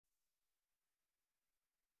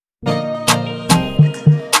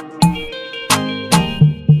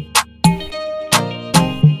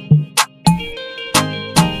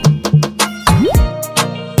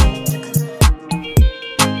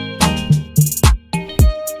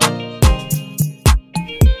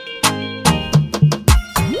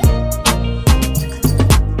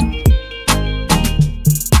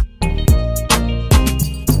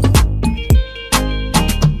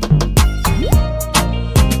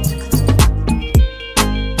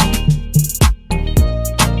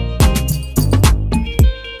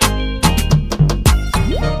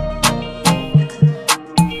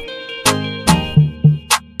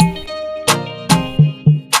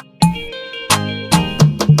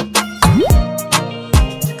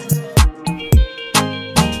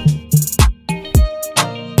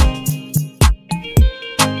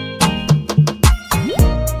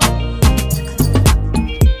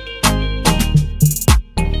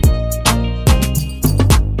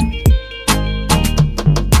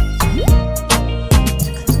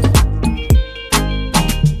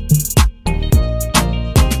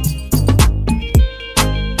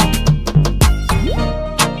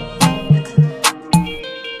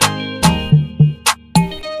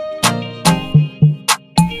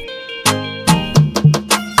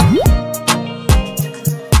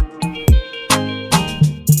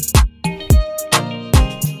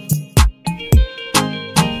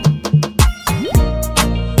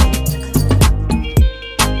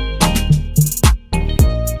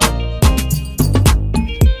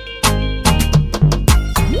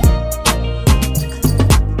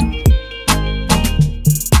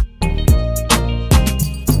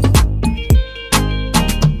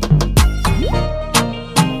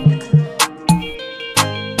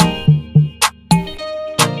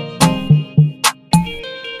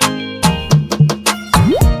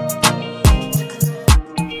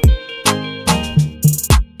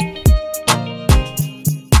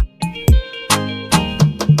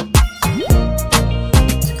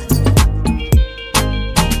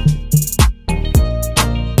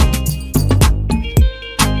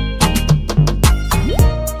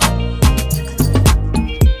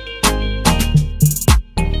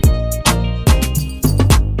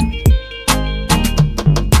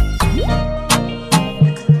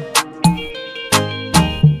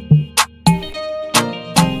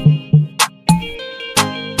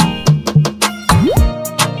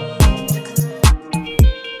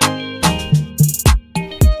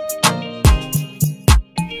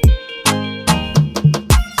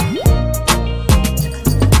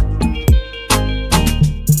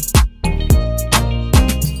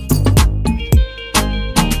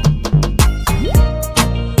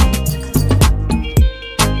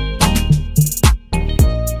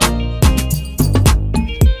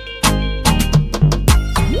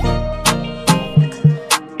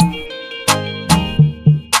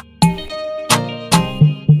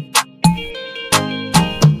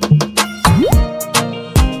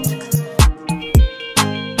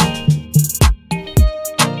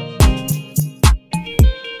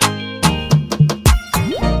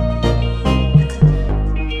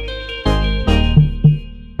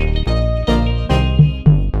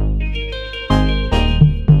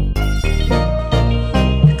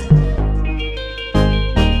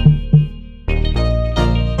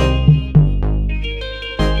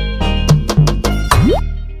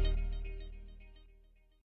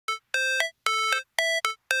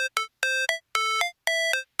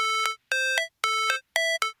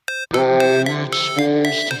Never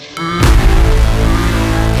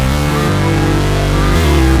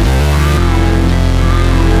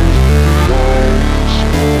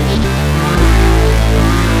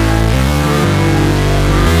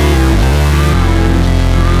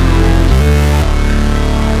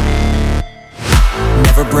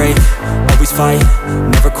break, always fight,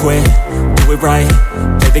 never quit, do it right,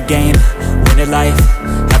 play the game, win it life,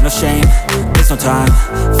 have no shame, there's no time,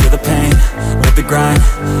 feel the pain, live the grind,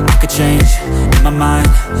 I could change, in my mind,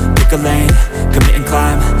 pick a lane, commit and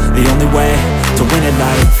climb, the only way to win at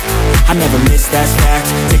life. I never miss, that's fact,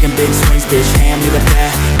 taking big swings, bitch, hand me the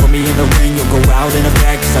bat, put me in the ring, you'll go out in a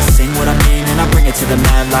bag, cause I sing what I mean and I bring it to the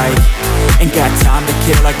mad light. Ain't got time to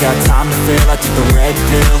kill, I got time to feel, I took the red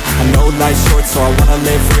pill, I know life's short so I wanna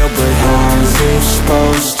live real, but how's it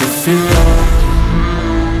supposed to feel?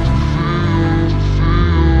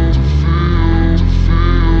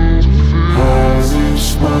 How's it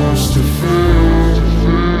supposed to feel?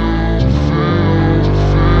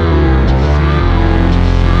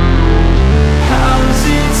 How's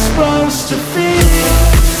it supposed to feel?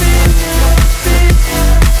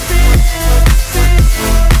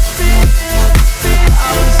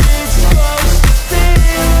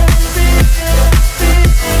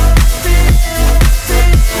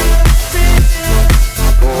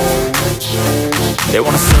 They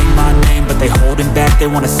wanna sing my name, but they holding back. They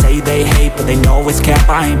wanna say they hate, but they know it's cap.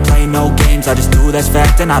 I ain't play no games, I just do, that's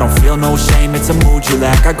fact. And I don't feel no shame, it's a mood you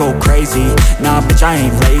lack. I go crazy, nah bitch I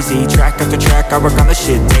ain't lazy. Track after track, I work on the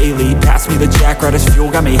shit daily. Pass me the jack, right as fuel,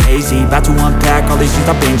 got me hazy. About to unpack all these things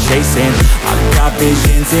I've been chasing. I've got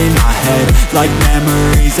visions in my head, like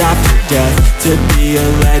memories after death. To be a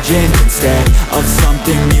legend instead of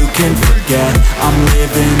something you can forget. I'm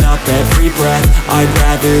living up every breath, I'd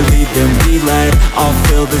rather lead than be led. I'll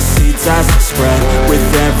fill the seats as I spread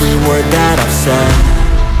with every word that I've said.